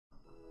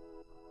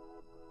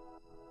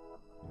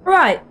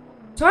Right,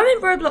 so I'm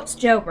in ROBLOX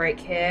Jailbreak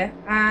here,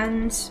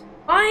 and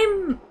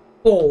I'm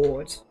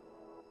bored.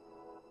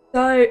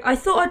 So I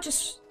thought I'd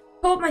just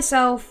told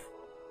myself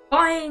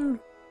buying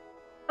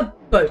a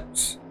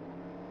boat.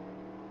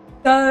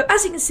 So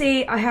as you can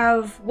see, I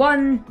have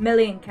 1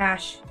 million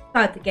cash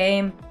inside the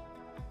game,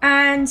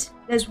 and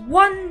there's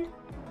one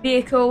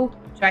vehicle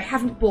which I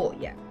haven't bought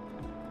yet.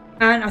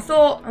 And I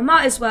thought I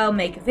might as well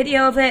make a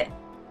video of it,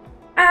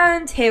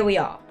 and here we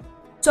are.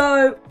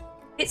 So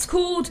it's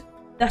called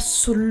the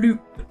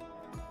Sloop.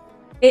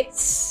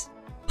 It's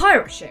a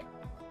pirate ship,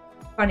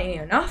 funny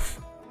enough.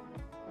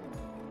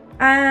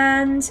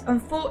 And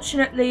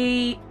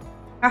unfortunately,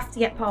 I have to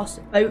get past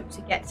the boat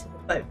to get to the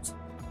boat.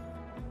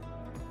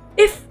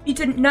 If you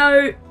didn't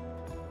know, you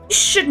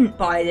shouldn't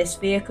buy this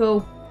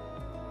vehicle.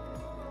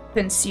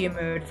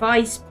 Consumer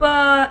advice,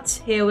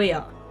 but here we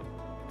are.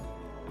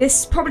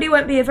 This probably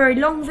won't be a very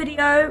long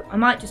video. I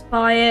might just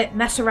buy it,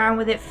 mess around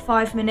with it for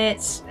 5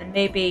 minutes, and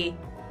maybe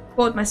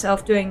record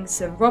myself doing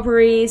some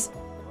robberies.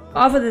 But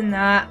other than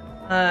that,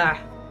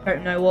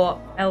 don't know what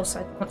else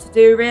I want to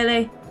do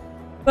really.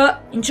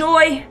 But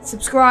enjoy,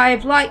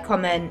 subscribe, like,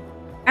 comment,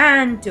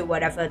 and do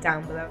whatever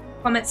down below in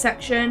the comment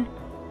section.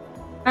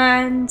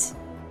 And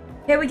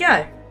here we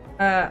go.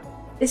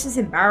 This is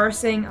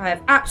embarrassing. I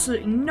have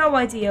absolutely no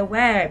idea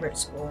where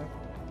it's spawned,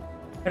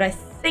 but I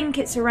think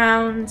it's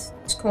around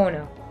this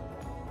corner,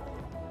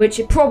 which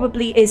it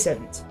probably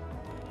isn't,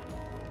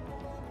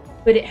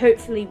 but it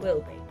hopefully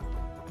will be.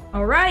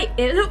 Alright,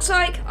 it looks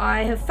like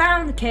I have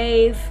found the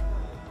cave.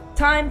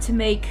 Time to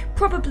make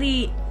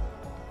probably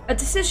a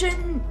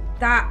decision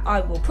that I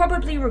will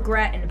probably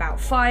regret in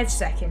about 5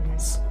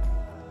 seconds.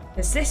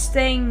 Because this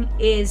thing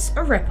is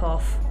a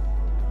rip-off.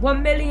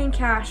 1 million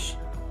cash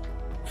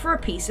for a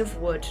piece of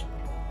wood.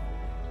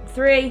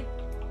 3,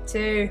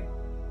 2,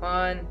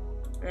 1.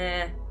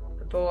 I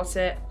bought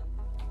it.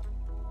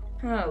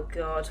 Oh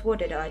god, what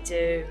did I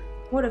do?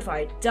 What have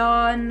I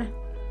done?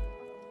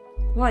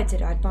 Why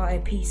did I buy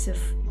a piece of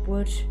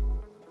wood?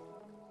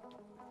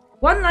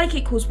 1 like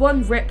equals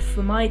 1 rip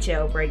for my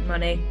jailbreak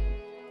money.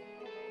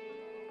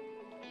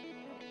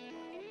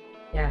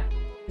 Yeah,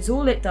 is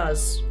all it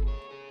does.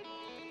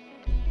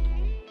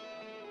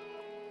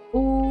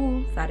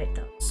 All that it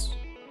does.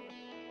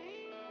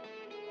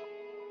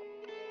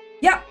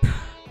 Yep,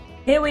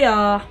 here we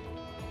are.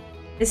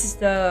 This is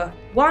the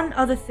one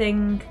other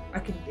thing I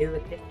can do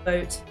with this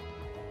boat.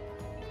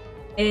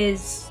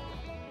 Is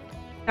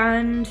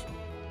stand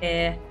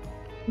here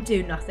and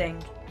do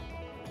nothing.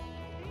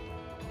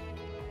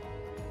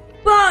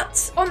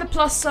 But on the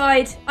plus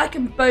side, I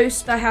can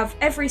boast I have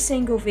every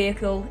single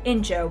vehicle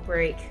in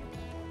Jailbreak.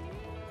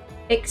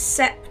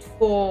 Except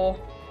for,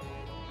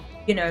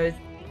 you know,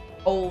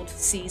 old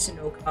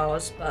seasonal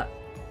cars, but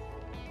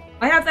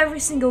I have every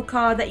single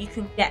car that you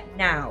can get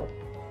now,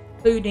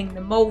 including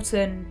the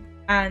Molten,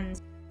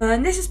 and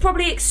this is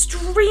probably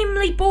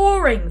extremely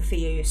boring for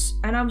you,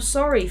 and I'm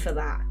sorry for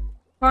that.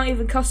 Can't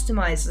even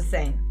customize the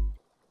thing.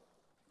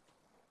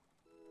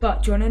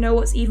 But do you want to know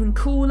what's even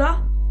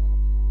cooler?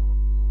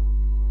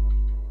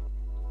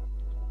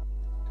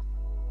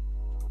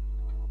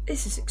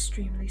 This is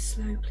extremely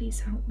slow, please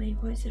help me.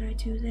 Why did I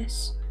do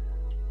this?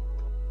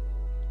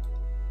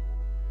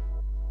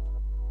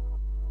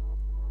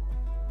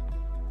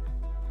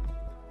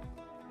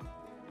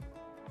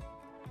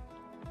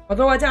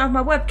 Although I don't have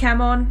my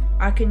webcam on,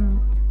 I can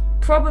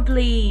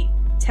probably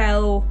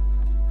tell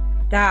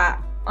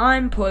that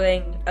I'm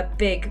pulling a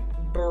big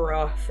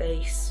bruh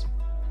face.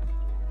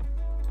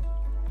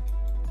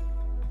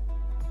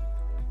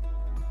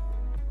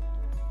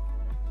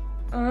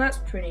 Oh, that's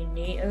pretty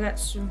neat. And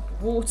that's some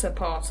water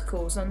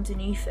particles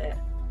underneath it.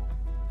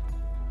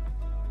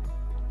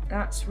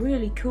 That's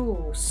really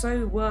cool.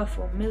 So worth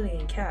 1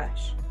 million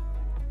cash.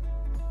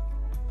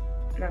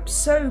 And I'm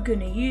so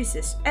gonna use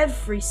this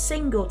every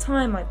single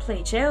time I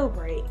play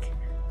Jailbreak.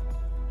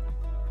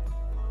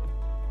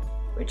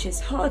 Which is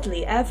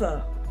hardly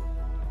ever.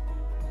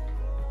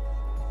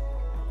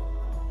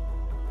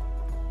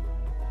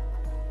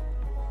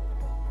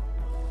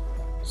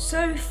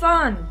 So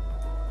fun.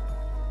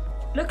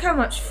 Look how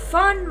much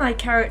fun my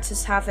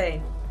character's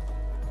having.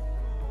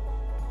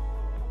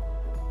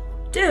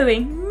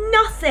 Doing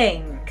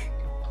nothing.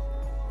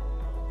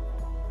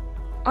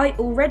 I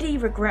already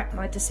regret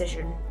my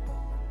decision.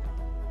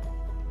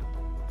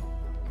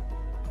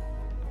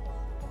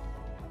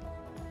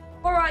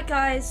 Alright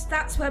guys,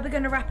 that's where we're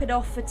going to wrap it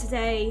off for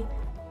today.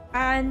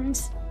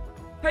 And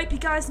hope you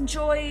guys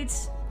enjoyed.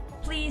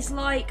 Please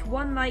like,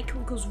 1 like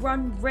equals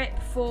 1 rip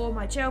for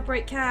my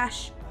Jailbreak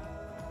cash.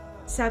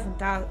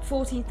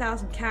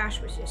 14,000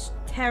 cash, which is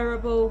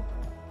terrible.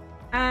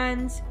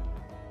 And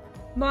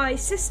my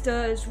sister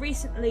has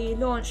recently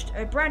launched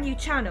a brand new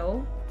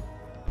channel.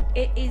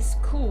 It is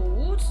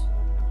called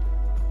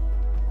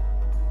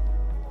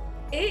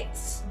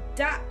It's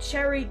Dat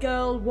Cherry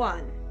Girl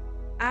 1,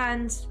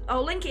 and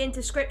I'll link it in the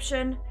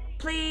description.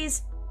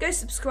 Please go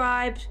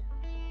subscribe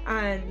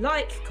and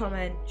like,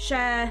 comment,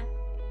 share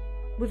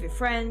with your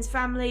friends,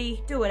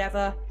 family, do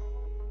whatever.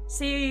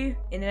 See you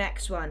in the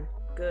next one.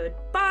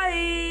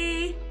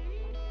 Goodbye!